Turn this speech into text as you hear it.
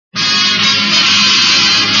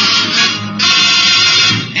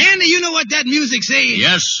music say?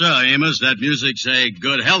 Yes, sir, Amos. That music say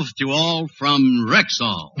good health to all from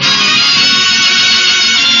Rexall.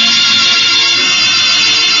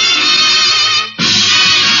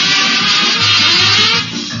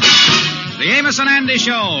 The Amos and Andy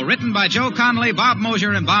Show, written by Joe Connolly, Bob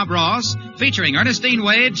Mosier, and Bob Ross, featuring Ernestine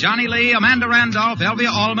Wade, Johnny Lee, Amanda Randolph,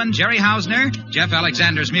 Elvia Allman, Jerry Hausner, Jeff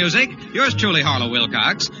Alexander's music, yours truly, Harlow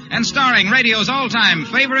Wilcox, and starring radio's all-time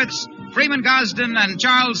favorites, Freeman Gosden and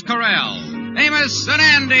Charles Correll. Amos and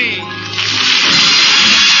Andy.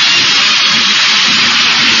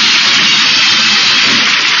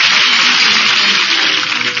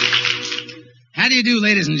 How do you do,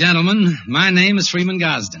 ladies and gentlemen? My name is Freeman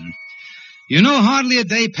Gosden. You know, hardly a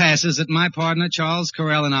day passes that my partner, Charles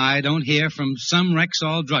Correll, and I don't hear from some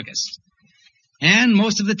Rexall druggist. And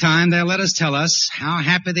most of the time, they'll let us tell us how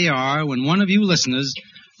happy they are when one of you listeners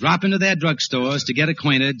drop into their drugstores to get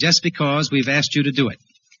acquainted just because we've asked you to do it.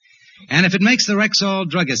 And if it makes the Rexall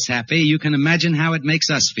druggists happy, you can imagine how it makes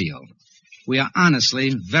us feel. We are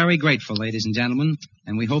honestly very grateful, ladies and gentlemen,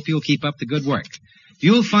 and we hope you'll keep up the good work.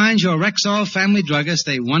 You'll find your Rexall family druggist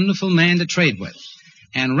a wonderful man to trade with,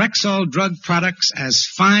 and Rexall drug products as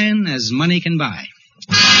fine as money can buy.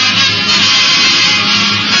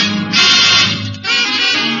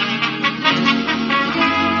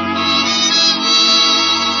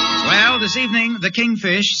 Well, this evening, the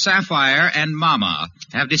Kingfish, Sapphire, and Mama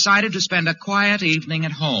have decided to spend a quiet evening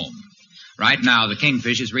at home. Right now, the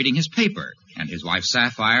Kingfish is reading his paper, and his wife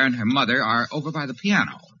Sapphire and her mother are over by the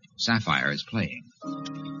piano. Sapphire is playing.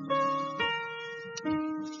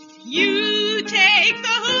 You take the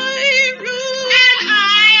high road, and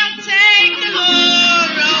I'll take the low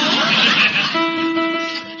road.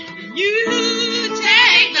 You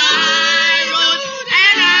take the high road,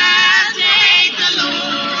 and I'll take the low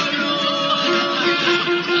road.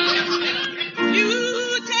 You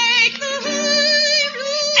take the high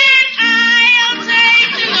road, and I'll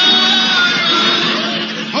take the low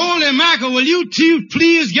road. Holy mackerel, will you two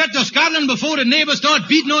please get to Scotland before the neighbors start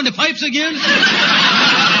beating on the pipes again?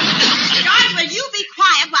 Will you be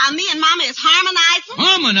quiet while me and Mama is harmonizing?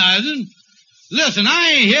 Harmonizing? Listen,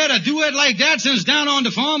 I ain't here to do it like that since down on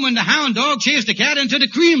the farm when the hound dog chased the cat into the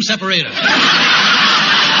cream separator. Sapphire,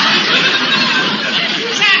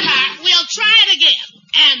 we'll try it again.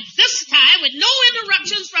 And this time with no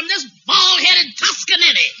interruptions from this bald-headed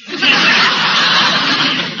Toscanini.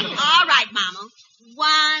 All right, Mama.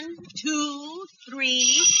 1, 2,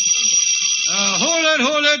 3.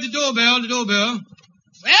 Hold it, the doorbell.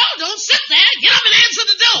 Well, don't sit there. Get up and answer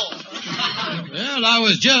the door. Well, I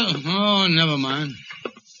was just... Oh, never mind.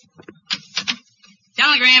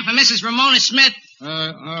 Telegram for Mrs. Ramona Smith. All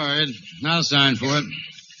right. I'll sign for it.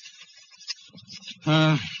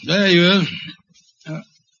 There you is.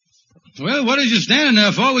 Well, what is you standing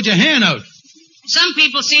there for with your hand out? Some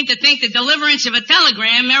people seem to think the deliverance of a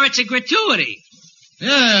telegram merits a gratuity.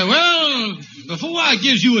 Yeah, well, before I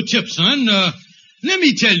gives you a tip, son, let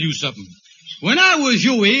me tell you something. When I was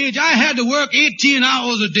your age, I had to work 18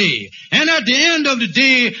 hours a day. And at the end of the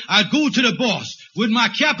day, I'd go to the boss with my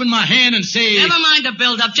cap in my hand and say... Never mind the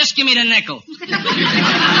build-up. Just give me the nickel.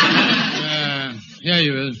 Here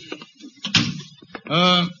you is.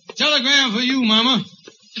 Telegram for you, Mama.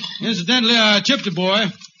 Incidentally, I tipped the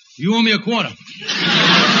boy. You owe me a quarter. Let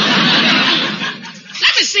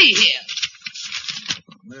me see here.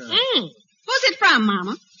 Who's it from,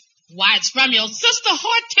 Mama? Why, it's from your sister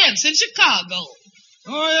Hortense in Chicago.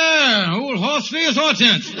 Oh, yeah, old horse-face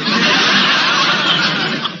Hortense.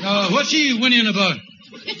 What's she whinnying about?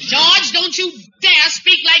 George, don't you dare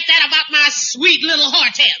speak like that about my sweet little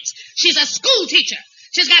Hortense. She's a school teacher.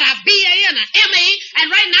 She's got a B.A. and an M.A., and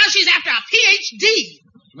right now she's after a Ph.D.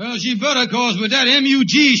 Well, she better, cause with that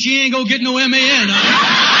M.U.G., she ain't gonna get no M.A.N.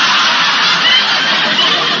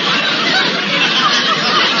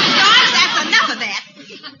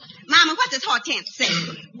 Mama, what does Hortense say?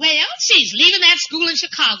 Well, she's leaving that school in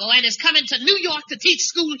Chicago and is coming to New York to teach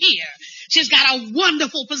school here. She's got a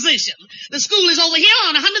wonderful position. The school is over here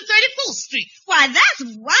on 134th Street. Why, that's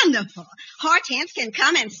wonderful. Hortense can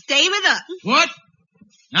come and stay with us. What?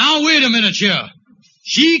 Now, wait a minute here.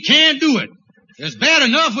 She can't do it. It's bad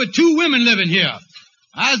enough with 2 women living here.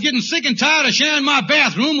 I was getting sick and tired of sharing my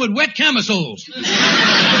bathroom with wet camisoles.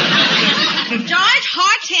 George,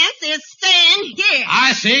 Hortense is staying here.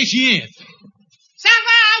 I say she ain't.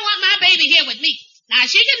 Sapphire, I want my baby here with me. Now,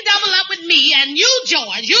 she can double up with me, and you,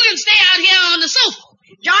 George, you can stay out here on the sofa.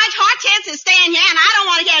 George, Hortense is staying here, and I don't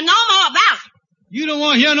want to hear no more about it. You don't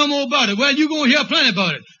want to hear no more about it. Well, you going to hear plenty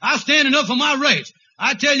about it. I'm standing up for my rights.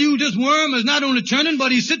 I tell you, this worm is not only turning,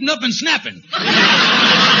 but he's sitting up and snapping.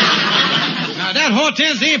 Now, That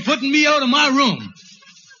Hortense ain't putting me out of my room.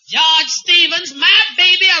 George Stevens, my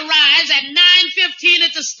baby arrives at 9:15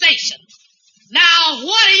 at the station. Now,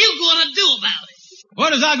 what are you going to do about it?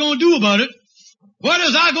 What is I going to do about it? What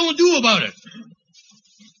is I going to do about it?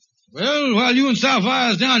 Well, while you and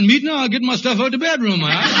Sapphire is down meeting, I'll get my stuff out the bedroom, all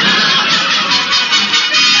right?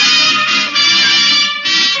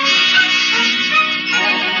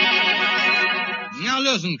 Now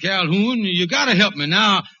listen, Calhoun, you gotta help me.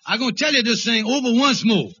 Now, I'm gonna tell you this thing over once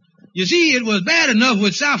more. You see, it was bad enough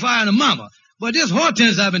with Sapphire and the mama, but this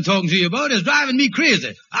Hortense I've been talking to you about is driving me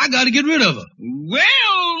crazy. I gotta get rid of her.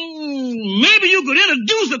 Well, maybe you could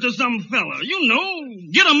introduce her to some fella. You know,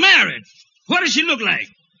 get her married. What does she look like?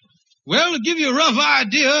 Well, to give you a rough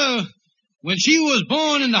idea, when she was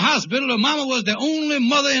born in the hospital, her mama was the only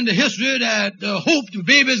mother in the history that hoped the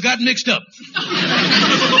babies got mixed up.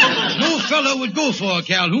 No fella would go for her,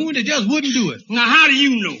 Calhoun. They just wouldn't do it. Now, how do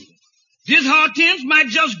you know? This Hortense might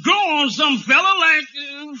just grow on some fella like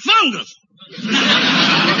fungus.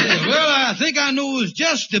 Well, I think I know it's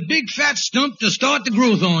just the big fat stump to start the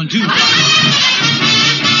growth on, too.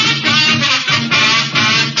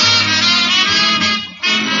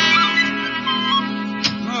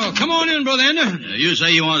 Come on in, Brother Ender. You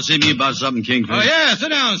say you want to see me about something, Kingfish? Oh, yeah, sit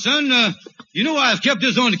down, son. You know I've kept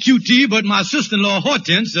this on the QT, but my sister-in-law,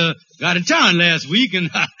 Hortense, got in town last week,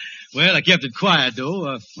 and, well, I kept it quiet,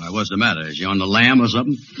 though. Why, what's the matter? Is she on the lam or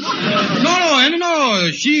something? No, Ender,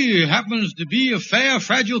 no. She happens to be a fair,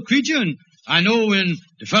 fragile creature, and I know when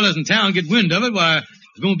the fellas in town get wind of it, why,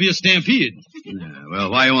 there's going to be a stampede. Yeah,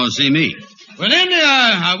 well, why you want to see me? Well, Ender,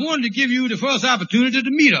 I wanted to give you the first opportunity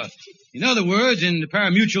to meet her. In other words, in the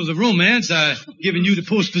paramutuals of romance, I've given you the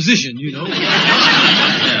postposition, you know.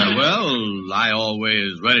 Yeah, well, I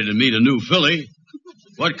always ready to meet a new filly.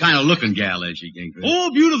 What kind of looking gal is she, Kingfish?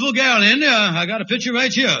 Oh, beautiful gal, Andy. I got a picture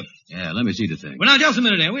right here. Yeah, let me see the thing. Well, now, just a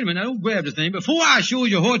minute, Andy. Wait a minute. Now, don't grab the thing. Before I show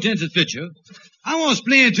you Hortense's picture, I want to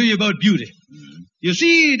explain to you about beauty. Mm-hmm. You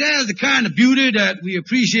see, there's the kind of beauty that we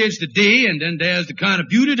appreciate today, and then there's the kind of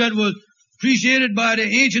beauty that was appreciated by the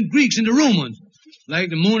ancient Greeks and the Romans. Like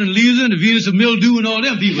the Mona Lisa and the Venus of Mildew and all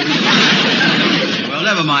them people. Well,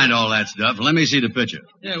 never mind all that stuff. Let me see the picture.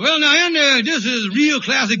 Yeah, well, now, Andy, this is real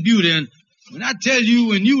classic beauty, and when I tell you,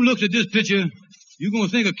 when you look at this picture, you're going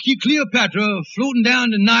to think of Cleopatra floating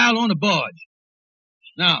down the Nile on a barge.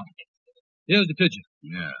 Now, here's the picture.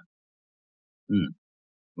 Yeah.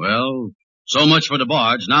 Well, so much for the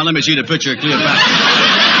barge. Now let me see the picture of Cleopatra.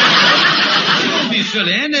 Don't be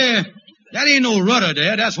silly, Andy. That ain't no rudder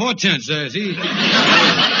there. That's Hortense, see? She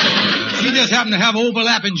just happened to have an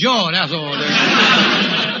overlapping jaw, that's all.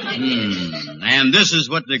 And this is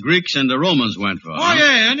what the Greeks and the Romans went for. Oh,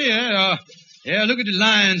 yeah, Andy, yeah. Yeah, look at the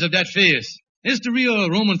lines of that face. It's the real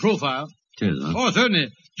Roman profile. It is, huh? Oh, certainly.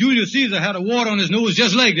 Julius Caesar had a wart on his nose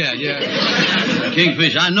just like that, yeah.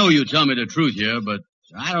 Kingfish, I know you tell me the truth here, but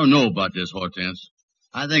I don't know about this Hortense.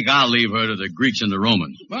 I think I'll leave her to the Greeks and the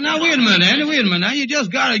Romans. Well, now, wait a minute, Andy, wait a minute. Now, you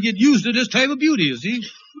just gotta get used to this type of beauty, you see?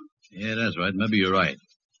 Yeah, that's right. Maybe you're right.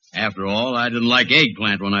 After all, I didn't like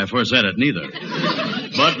eggplant when I first had it, neither.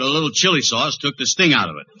 But a little chili sauce took the sting out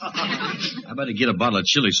of it. I better get a bottle of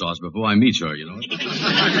chili sauce before I meet her, you know.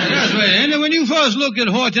 That's right, Andy. When you first looked at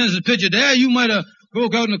Hortense's picture there, you might have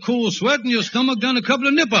broke out in a cold sweat and your stomach done a couple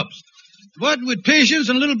of nip-ups. But with patience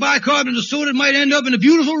and a little bicarbonate of soda, it might end up in a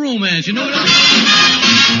beautiful romance, you know that?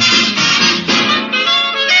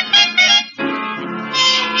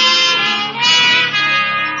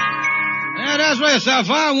 Yeah, that's right,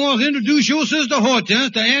 Sapphire. I want to introduce your sister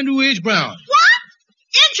Hortense to Andrew H. Brown. What?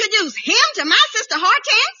 Introduce him to my sister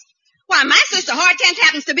Hortense? Why, my sister Hortense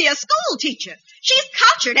happens to be a school teacher. She's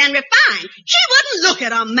cultured and refined. She wouldn't look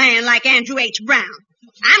at a man like Andrew H. Brown.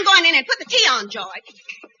 I'm going in and put the tea on, George.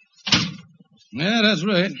 Yeah, that's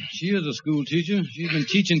right. She is a school teacher. She's been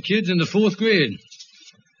teaching kids in the 4th grade.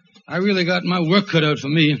 I really got my work cut out for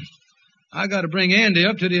me. I got to bring Andy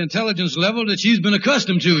up to the intelligence level that she's been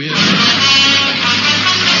accustomed to here.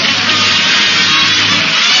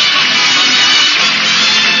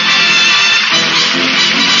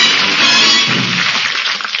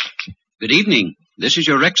 Good evening. This is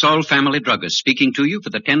your Rexall family druggist speaking to you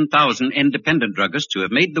for the 10,000 independent druggists who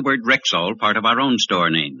have made the word Rexall part of our own store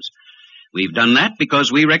names. We've done that because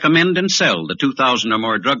we recommend and sell the 2,000 or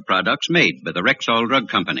more drug products made by the Rexall Drug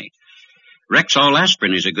Company. Rexall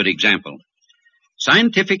aspirin is a good example.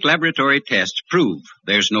 Scientific laboratory tests prove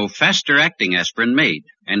there's no faster-acting aspirin made,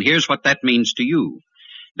 and here's what that means to you.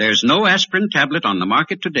 There's no aspirin tablet on the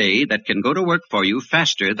market today that can go to work for you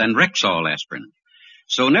faster than Rexall aspirin.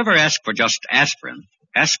 So never ask for just aspirin.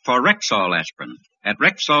 Ask for Rexall aspirin at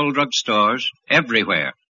Rexall drugstores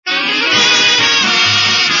everywhere.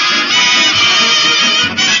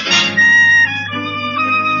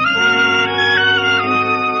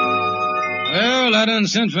 I done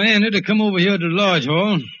sent for Andy to come over here to the lodge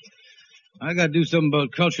hall. I got to do something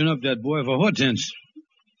about culturing up that boy for Hortense.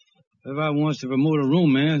 If I wants to promote a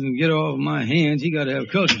romance and get her off my hands, he got to have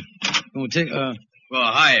culture. Gonna take, Well,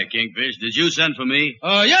 hiya, Kingfish. Did you send for me?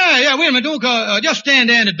 Yeah, wait a minute. Don't call, just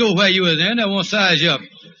stand there in the door where you is, Andy. I want to size you up.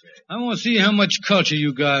 I want to see how much culture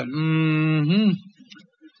you got. Mm-hmm.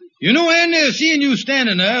 You know, Andy, seeing you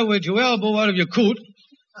standing there with your elbow out of your coat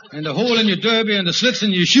and the hole in your derby and the slits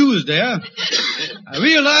in your shoes there, I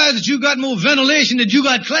realize that you got more ventilation than you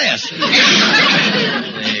got class.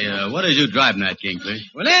 Hey, what is you driving at, Kingfish?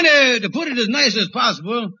 Well, Andy, to put it as nice as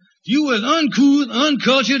possible, you was uncouth,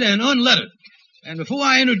 uncultured, and unlettered. And before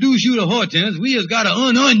I introduce you to Hortense, we has got to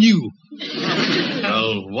un you.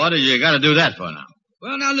 Well, what do you got to do that for now?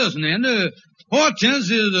 Well, now listen, Andy. Hortense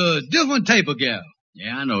is a different type of gal.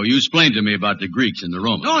 Yeah, I know. You explained to me about the Greeks and the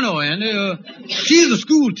Romans. No, Andy. She's a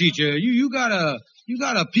school teacher. You gotta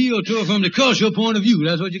appeal to her from the cultural point of view.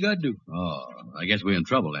 That's what you gotta do. Oh, I guess we're in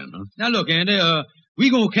trouble then, huh? Now look, Andy, we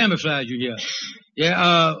gonna camouflage you here.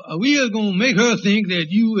 Yeah, we are gonna make her think that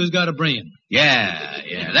you has got a brain.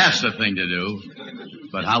 Yeah, that's the thing to do.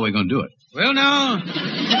 But how are we gonna do it? Well, now,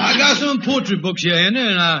 I got some poetry books here, Andy,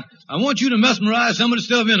 and I want you to mesmerize some of the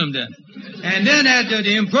stuff in them then. And then at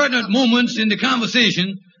the impertinent moments in the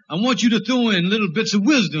conversation, I want you to throw in little bits of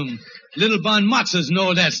wisdom, little bon mots and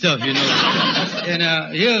all that stuff, you know. And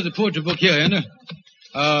here's the poetry book here, Andy.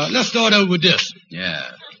 Let's start out with this.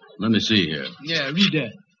 Yeah, let me see here. Yeah, read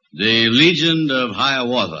that. The Legend of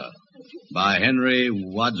Hiawatha by Henry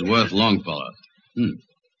Wadsworth Longfellow.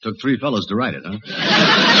 Took 3 fellows to write it, huh?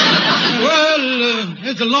 Well,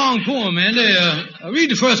 it's a long poem, Andy. Read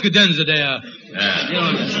the first cadenza there.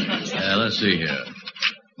 Yeah, let's see here.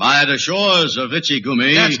 By the shores of Itchy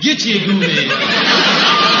Gumi. That's Gitchy Gumi.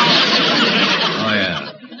 Oh,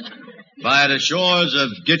 yeah. By the shores of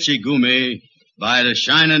Gitchy Gumi, by the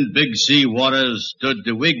shining big sea waters, stood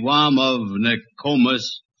the wigwam of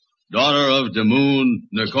Nokomis, daughter of the moon,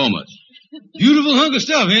 Nokomis. Beautiful hunk of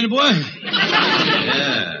stuff, ain't it, boy?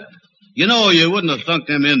 Yeah. You know, you wouldn't have thunk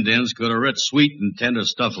them Indians could have writ sweet and tender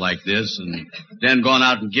stuff like this and then gone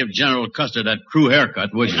out and give General Custer that crew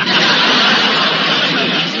haircut, would you? Now,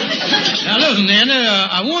 listen, Andy,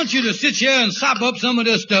 I want you to sit here and sop up some of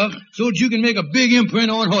this stuff so that you can make a big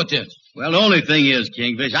imprint on Hortense. Well, the only thing is,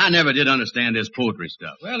 Kingfish, I never did understand this poetry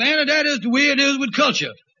stuff. Well, Andy, that is the way it is with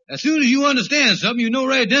culture. As soon as you understand something, you know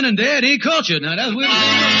right then and there it ain't culture. Now, that's where it is.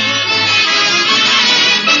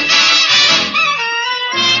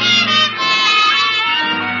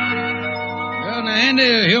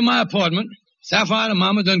 Andy, here my apartment. Sapphire and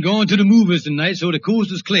Mama done going to the movies tonight, so the coast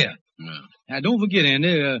is clear. Yeah. Now, don't forget,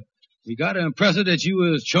 Andy, we got to impress her that you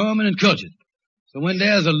was charming and cultured. So when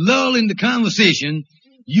there's a lull in the conversation,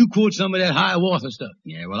 you quote some of that Hiawatha stuff.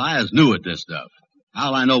 Yeah, well, I is new at this stuff.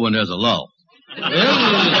 How'll I know when there's a lull?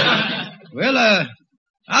 Well,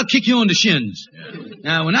 I'll kick you on the shins. Yeah.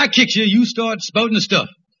 Now, when I kick you, you start spouting the stuff.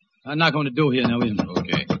 I'll knock on the door here now, wait a minute.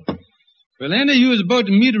 Okay. Well, Andy, you was about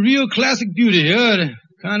to meet a real classic beauty here, the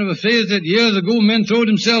kind of a phase that years ago men threw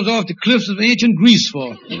themselves off the cliffs of ancient Greece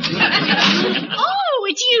for. Oh,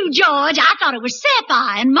 it's you, George. I thought it was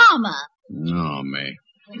Sapphire and Mama. No, May.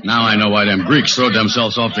 Now I know why them Greeks throwed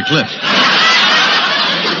themselves off the cliff.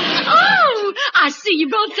 Oh, I see you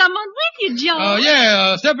brought someone with you, George.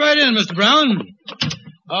 Yeah, step right in, Mr. Brown.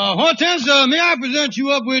 Hortense, may I present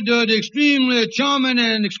you up with the extremely charming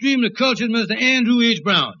and extremely cultured Mr. Andrew H.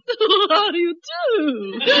 Brown? How do you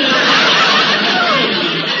do?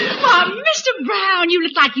 Why, Mr. Brown, you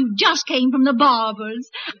look like you just came from the barber's.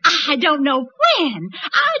 I don't know when.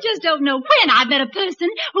 I just don't know when I met a person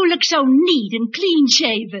who looks so neat and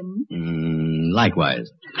clean-shaven. Likewise.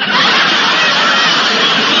 I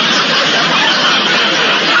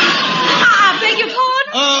beg your pardon?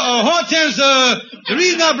 Hortense, the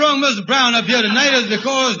reason I brought Mr. Brown up here tonight is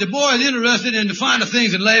because the boy is interested in the finer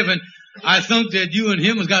things in life, and I think that you and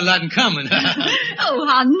him has got a lot in common. Oh,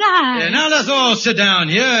 how nice. Yeah, now let's all sit down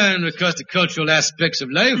here and discuss the cultural aspects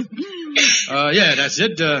of life. Yeah, that's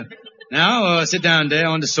it. Now, sit down there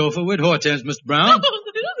on the sofa with Hortense, Mr. Brown.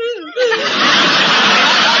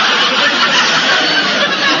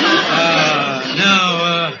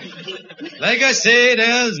 Like I say,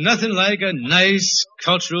 there's nothing like a nice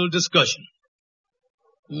cultural discussion.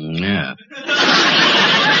 Yeah.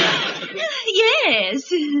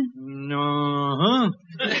 Yes. Uh-huh.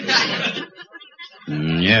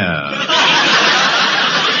 Yeah.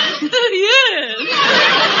 Yes.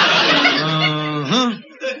 Uh-huh.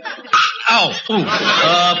 Ow.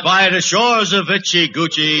 By the shores of Itchy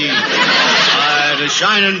Goochie, by the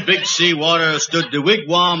shining big sea water stood the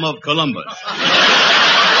wigwam of Columbus.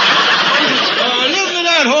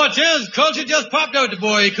 that, Hortense. Culture just popped out the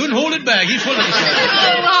boy. He couldn't hold it back. He's full of himself.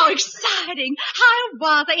 Oh, how exciting.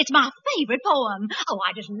 Hiawatha, it's my favorite poem. Oh,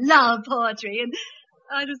 I just love poetry, and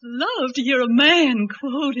I just love to hear a man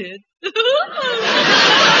quoted.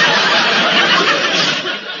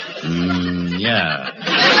 Yeah.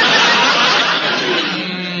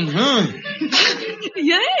 Mm-hmm.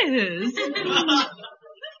 Yes.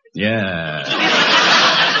 Yeah.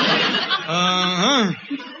 Uh-huh.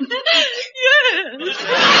 Yes.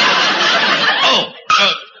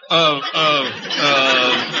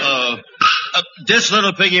 This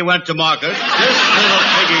little piggy went to market. This little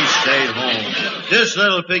piggy stayed home. This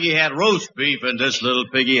little piggy had roast beef, and this little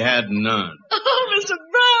piggy had none. Oh, Mr.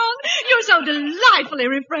 Brown, you're so delightfully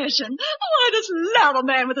refreshing. Oh, I just love a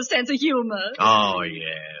man with a sense of humor. Oh, yeah.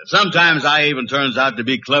 Sometimes I even turns out to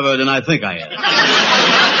be cleverer than I think I am. Well,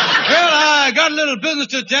 I got a little business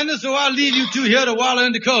to attend to, so I'll leave you two here to wallow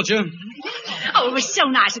in the culture. Oh, it was so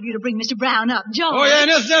nice of you to bring Mr. Brown up, George. Oh, yeah,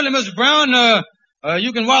 and incidentally, Mr. Brown,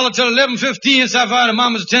 you can wallow till 11:15 so I find a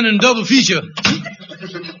mama's attending a double feature.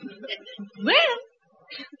 Well,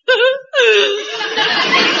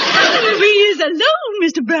 he is alone,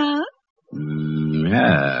 Mr. Brown.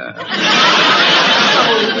 Yeah.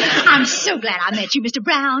 Oh, I'm so glad I met you, Mr.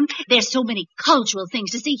 Brown. There's so many cultural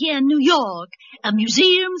things to see here in New York.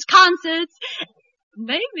 Museums, concerts.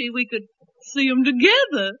 Maybe we could see them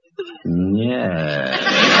together. Yeah.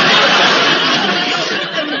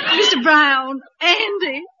 Mr. Brown,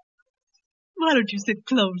 Andy, why don't you sit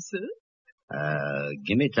closer?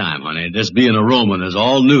 Give me time, honey. This being a Roman is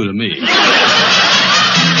all new to me.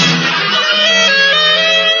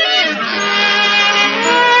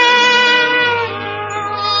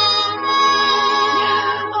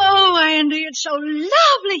 Oh, Andy, it's so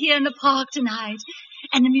lovely here in the park tonight.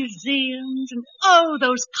 And the museums and, oh,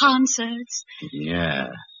 those concerts. Yeah.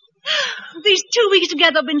 These 2 weeks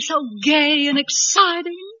together have been so gay and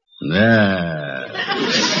exciting. Yeah.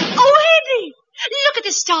 Oh, Andy, look at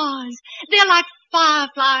the stars. They're like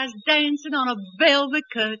fireflies dancing on a velvet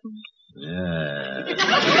curtain. Yeah.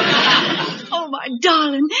 Oh, my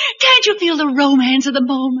darling, can't you feel the romance of the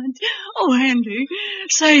moment? Oh, Andy,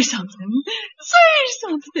 say something. Say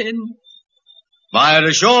something. By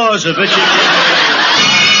the shores of Michigan.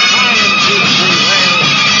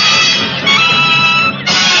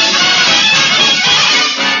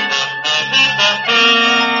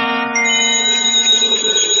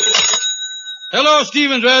 Hello,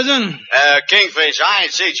 Stevens resident. Kingfish, I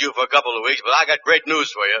ain't seen you for a couple of weeks, but I got great news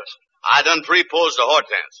for you. I done proposed to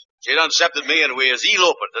Hortense. She done accepted me, and we is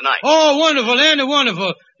eloping tonight. Oh, wonderful, Andy,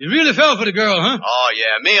 wonderful. You really fell for the girl, huh? Oh,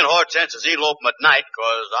 yeah. Me and Hortense is eloping at night,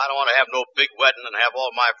 'cause I don't want to have no big wedding and have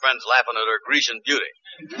all my friends laughing at her Grecian beauty.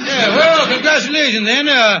 Yeah, well, congratulations, then.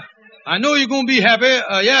 I know you're going to be happy.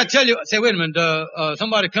 Yeah, I tell you. Say, wait a minute.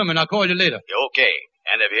 Somebody coming. I'll call you later. Okay.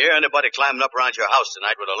 And if you hear anybody climbing up around your house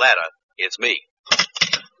tonight with a ladder, it's me.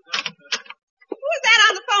 Who's that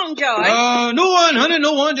on the phone, George? No one, honey,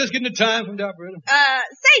 no one. Just getting the time from the operator.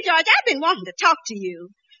 Say, George, I've been wanting to talk to you.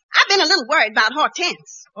 I've been a little worried about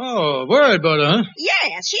Hortense. Oh, worried about her, huh?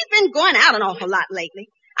 Yeah, she's been going out an awful lot lately.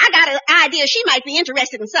 I got an idea she might be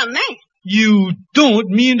interested in some man. You don't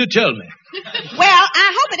mean to tell me. Well,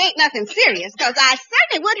 I hope it ain't nothing serious, 'cause I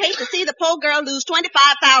certainly would hate to see the poor girl lose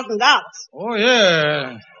 $25,000. Oh,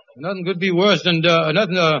 yeah. Nothing could be worse than,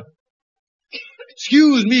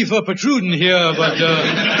 excuse me for protruding here, but,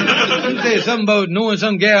 you say something about knowing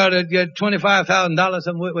some gal that get $25,000,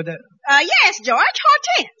 something with that? Yes, George,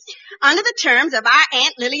 Hortense. Under the terms of our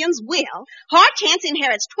Aunt Lillian's will, Hortense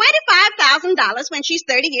inherits $25,000 when she's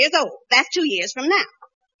 30 years old. That's 2 years from now.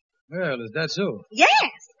 Well, is that so? Yes.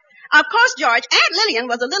 Of course, George, Aunt Lillian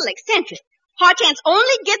was a little eccentric. Hortense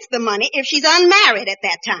only gets the money if she's unmarried at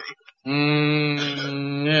that time.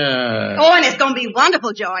 Yeah. Oh, and it's going to be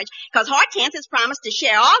wonderful, George, because Hortense has promised to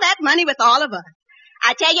share all that money with all of us.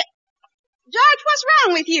 I tell you, George, what's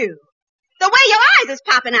wrong with you? The way your eyes is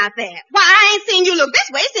popping out there. Why, I ain't seen you look this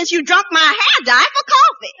way since you drunk my hair dye for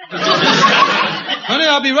coffee. Honey,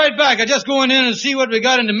 I'll be right back. I just going in and see what we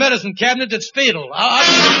got in the medicine cabinet that's fatal.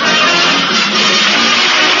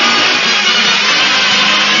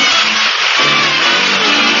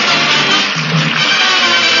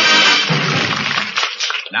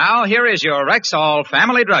 Now, here is your Rexall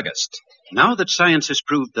family druggist. Now that science has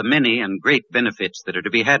proved the many and great benefits that are to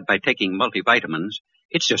be had by taking multivitamins,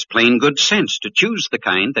 it's just plain good sense to choose the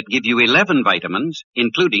kind that give you 11 vitamins,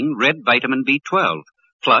 including red vitamin B12,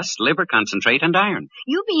 plus liver concentrate and iron.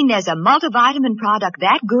 You mean there's a multivitamin product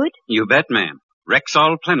that good? You bet, ma'am.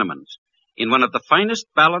 Rexall Plenamins, in one of the finest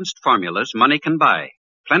balanced formulas money can buy.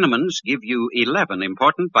 Plenamons give you 11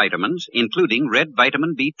 important vitamins, including red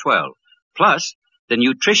vitamin B12, plus the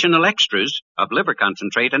nutritional extras of liver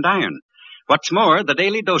concentrate and iron. What's more, the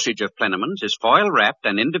daily dosage of Plenamons is foil-wrapped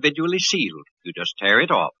and individually sealed. You just tear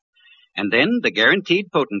it off. And then the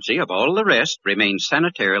guaranteed potency of all the rest remains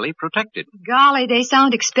sanitarily protected. Golly, they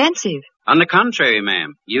sound expensive. On the contrary,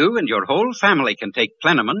 ma'am, you and your whole family can take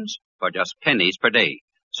Plenamons for just pennies per day.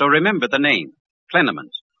 So remember the name,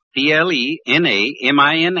 Plenamons. Plenamins.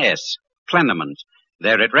 Plenamons.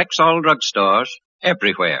 They're at Rexall drugstores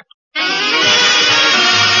everywhere.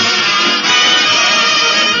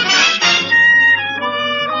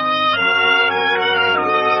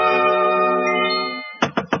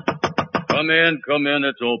 Come in,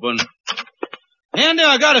 it's open. Andy,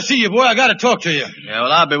 I gotta see you, boy. I gotta talk to you. Yeah,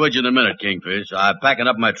 well, I'll be with you in a minute, Kingfish. I'm packing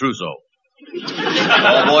up my trousseau.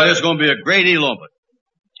 Oh, boy, this is going to be a great elopement.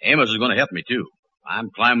 Amos is going to help me, too. I'm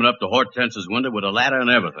climbing up to Hortense's window with a ladder and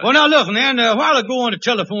everything. Well, now, listen, Andy, a while ago on the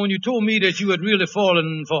telephone, you told me that you had really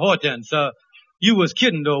fallen for Hortense. You was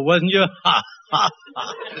kidding, though, wasn't you? Ha, ha,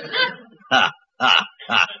 ha. Ha, ha,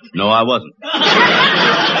 ha. No, I wasn't.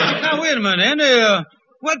 Now, wait a minute, Andy.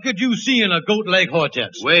 What could you see in a goat like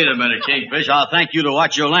Hortense? Wait a minute, Kingfish. I'll thank you to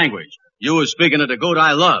watch your language. You was speaking of the goat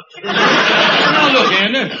I love. Now, look,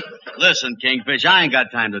 Andy. Listen, Kingfish, I ain't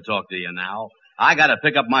got time to talk to you now. I got to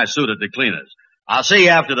pick up my suit at the cleaners. I'll see you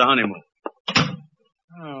after the honeymoon.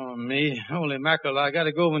 Oh, me. Holy mackerel, I got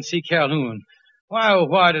to go over and see Calhoun. Why, oh,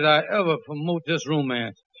 why did I ever promote this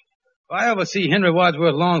romance? If I ever see Henry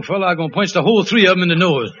Wadsworth Longfellow, I'm going to punch the whole three of them in the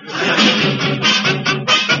nose.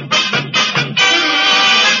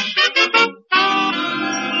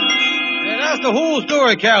 That's the whole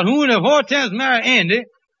story, Calhoun. If Hortense marry Andy,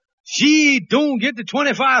 she don't get the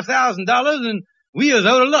 $25,000 and we is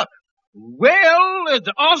out of luck. Well, as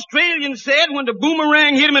the Australian said when the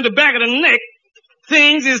boomerang hit him in the back of the neck,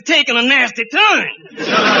 things is taking a nasty turn.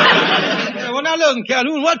 Yeah, well, now listen,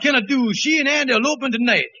 Calhoun, what can I do? She and Andy are eloping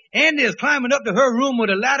tonight. Andy is climbing up to her room with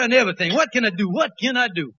a ladder and everything. What can I do? What can I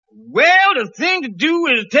do? Well, the thing to do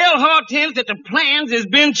is tell Hortense that the plans has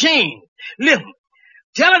been changed. Listen,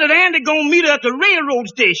 tell her that Andy gonna meet her at the railroad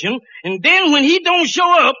station, and then when he don't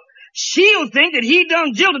show up, she'll think that he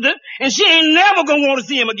done jilted her, and she ain't never gonna want to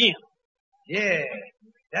see him again. Yeah,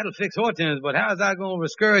 that'll fix Hortense, but how's that gonna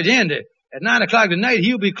discourage Andy? At 9 o'clock tonight,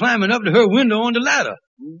 he'll be climbing up to her window on the ladder.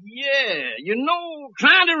 Yeah, you know,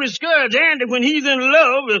 trying to discourage Andy when he's in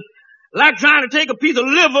love is like trying to take a piece of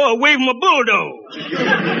liver away from a bulldog.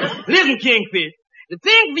 Listen, Kingfish, the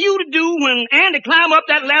thing for you to do when Andy climb up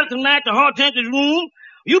that ladder tonight to Hortense's room,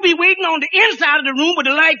 you be waiting on the inside of the room with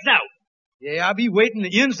the lights out. Yeah, I'll be waiting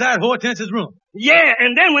inside Hortense's room. Yeah,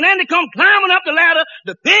 and then when Andy come climbing up the ladder,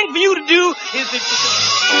 the thing for you to do is to...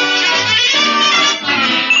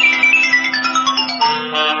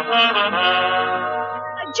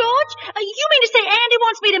 George, you mean to say Andy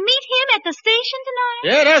wants me to meet him at the station tonight?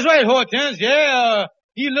 Yeah, that's right, Hortense. Yeah,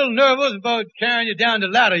 he's a little nervous about carrying you down the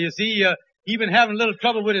ladder, you see. He's been having a little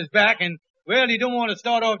trouble with his back, and, well, he don't want to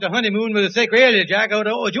start off the honeymoon with a sacroiliac jack out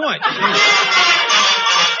of a joint.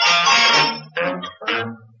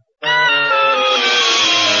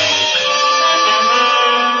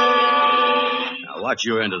 Now, watch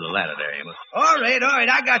your end of the ladder there, Amos. All right,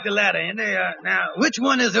 I got the ladder in there. Now, which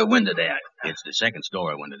one is the window there? It's the second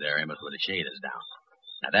story window there, Amos, where the shade is down.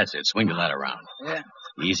 Now, that's it. Swing the ladder around. Yeah.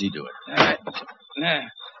 Easy do it. All right. Now,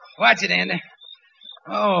 watch it, Andy.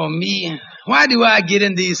 Oh, me. Why do I get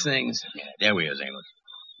in these things? Yeah, there we is, Amos.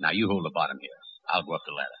 Now, you hold the bottom here. I'll go up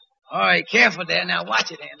the ladder. All right, careful there. Now,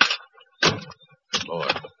 watch it, Andy.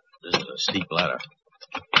 Lord, this is a steep ladder.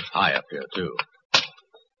 High up here, too.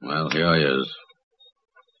 Well, here I is.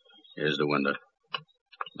 Here's the window.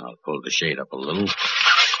 I'll pull the shade up a little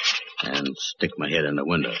and stick my head in the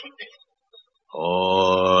window.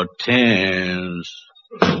 Hortense.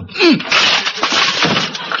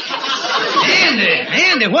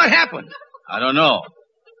 Andy, what happened? I don't know.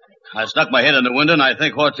 I stuck my head in the window and I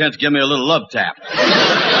think Hortense gave me a little love tap.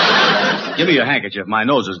 Give me your handkerchief. My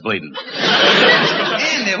nose is bleeding.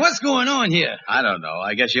 Andy, what's going on here? I don't know.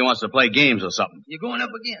 I guess she wants to play games or something. You're going up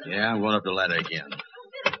again? Yeah, I'm going up the ladder again.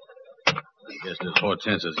 I guess this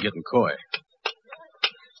Hortense is getting coy.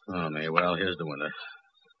 Oh, me. Well, here's the window.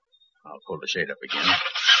 I'll pull the shade up again.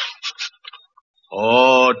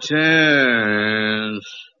 Hortense.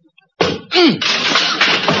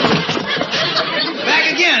 Back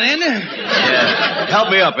again, Andy? Yeah. Help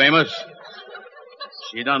me up, Amos.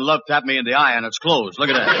 She done love tapped me in the eye and it's closed. Look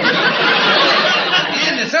at that.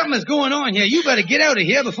 Andy, something is going on here. You better get out of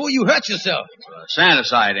here before you hurt yourself. Stand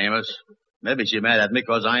aside, Amos. Maybe she's mad at me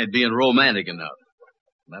because I ain't being romantic enough.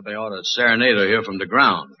 Maybe I ought to serenade her here from the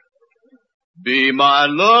ground. Be my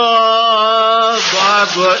love,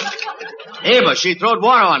 Barbara. Amos, she throwed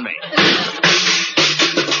water on me.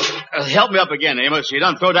 Help me up again, Amos. She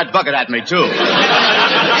done throw that bucket at me, too.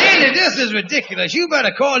 Andy, this is ridiculous. You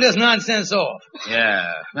better call this nonsense off. Yeah,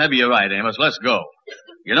 maybe you're right, Amos. Let's go.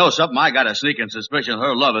 You know something? I got a sneaking suspicion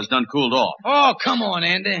her love has done cooled off. Oh, come on,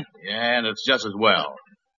 Andy. Yeah, and it's just as well.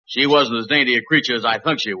 She wasn't as dainty a creature as I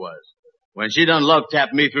think she was. When she done love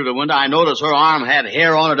tapped me through the window, I noticed her arm had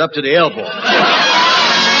hair on it up to the elbow.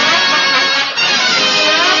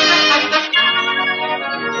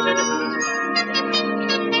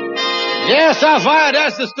 Yes, Sapphire,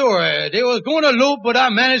 that's the story. They was going to elope, but I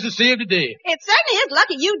managed to save the day. It certainly is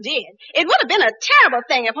lucky you did. It would have been a terrible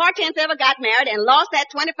thing if Hortense ever got married and lost that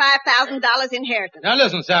 $25,000 inheritance. Now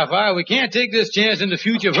listen, Sapphire, we can't take this chance in the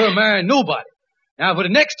future of her marrying nobody. Now for the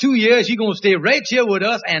next 2 years, she's going to stay right here with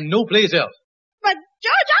us and no place else. But,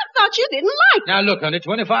 George, I thought you didn't like Now look, honey,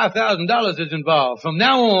 $25,000 is involved. From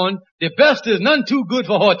now on, the best is none too good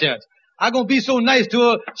for Hortense. I'm going to be so nice to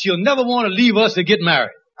her, she'll never want to leave us to get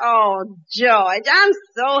married. Oh, George, I'm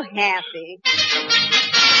so happy.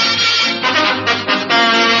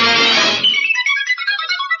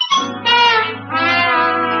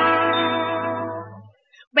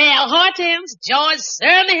 Well, Hortense, George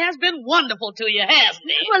certainly has been wonderful to you, hasn't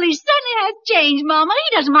he? Well, he certainly has changed, Mama.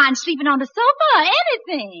 He doesn't mind sleeping on the sofa or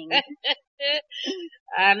anything.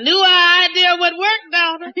 I knew our idea would work,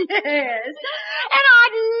 daughter. Yes. And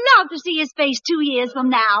I'd love to see his face 2 years from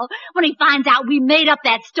now when he finds out we made up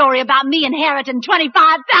that story about me inheriting $25,000.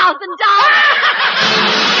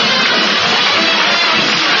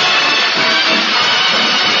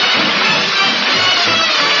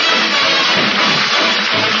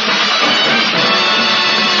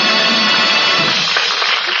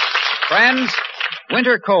 Friends,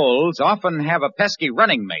 winter colds often have a pesky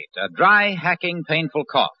running mate, a dry, hacking, painful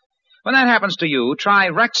cough. When that happens to you, try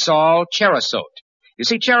Rexall Cherasote. You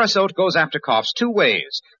see, Cherasote goes after coughs 2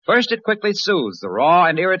 ways. First, it quickly soothes the raw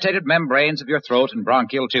and irritated membranes of your throat and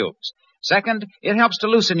bronchial tubes. Second, it helps to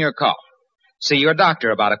loosen your cough. See your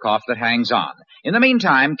doctor about a cough that hangs on. In the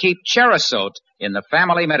meantime, keep Cherasote in the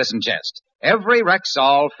family medicine chest. Every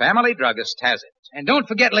Rexall family druggist has it. And don't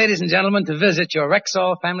forget, ladies and gentlemen, to visit your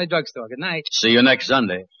Rexall Family Drugstore. Good night. See you next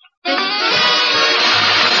Sunday. Men,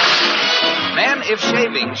 if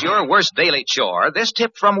shaving's your worst daily chore, this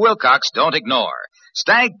tip from Wilcox don't ignore.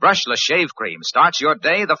 Stag Brushless Shave Cream starts your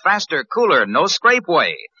day the faster, cooler, no-scrape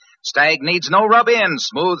way. Stag needs no rub-in,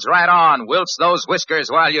 smooths right on, wilts those whiskers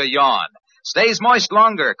while you yawn. Stays moist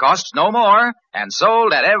longer, costs no more, and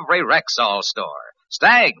sold at every Rexall store.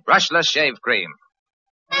 Stag Brushless Shave Cream.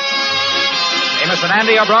 Amos and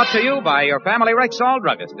Andy are brought to you by your family Rexall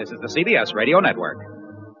druggist. This is the CBS Radio Network.